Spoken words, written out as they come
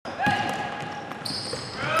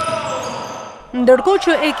Ndërkohë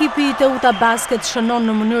që ekipi i Teuta Basket shënon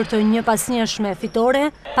në mënyrë të njëpasnjëshme fitore,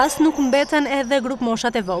 pas nuk mbeten edhe grup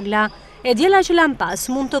moshat e vogla. E diela që lan pas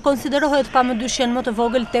mund të konsiderohet pamundyshjen më të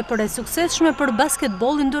vogël tepër e suksesshme për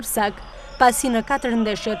basketbollin dursak, pasi në 4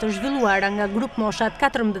 ndeshje të zhvilluara nga grup moshat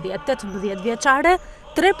 14-18 vjeçare,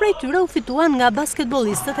 3 prej tyre u fituan nga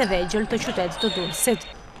basketbollistët e vegjël të qytetit të Durrësit.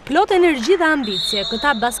 Plot energji dhe ambicie,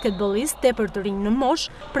 këta basketbolist tepër të rinj në mosh,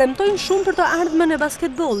 premtojnë shumë për të ardhmen e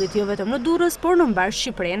basketbollit, jo vetëm në Durrës, por në mbar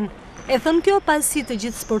Shqipërinë. E thënë kjo pasi të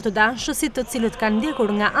gjithë sportëdashësit të cilët kanë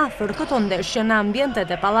ndjekur nga afër këto ndeshje në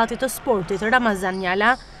ambientet e Pallatit të Sportit Ramazan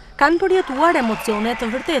Njala, kanë përjetuar emocione të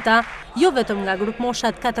vërteta, jo vetëm nga grup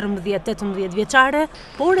moshat 14-18 vjeçare,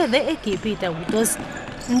 por edhe ekipi i Teutës.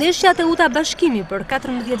 Ndeshja Teuta Bashkimi për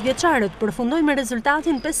 14 vjeçarët përfundoi me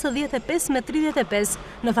rezultatin 55-35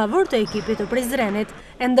 në favor të ekipit të Prizrenit,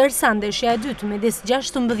 e ndërsa ndeshja e dytë midis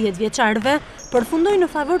 16 vjeçarëve përfundoi në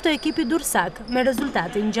favor të ekipit dursak me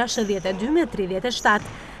rezultatin 62-37.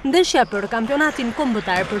 Ndeshja për kampionatin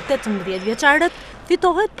kombëtar për 18 vjeçarët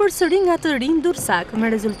fitohet përsëri nga të rinj dursak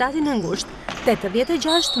me rezultatin e ngushtë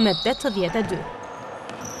 86-82.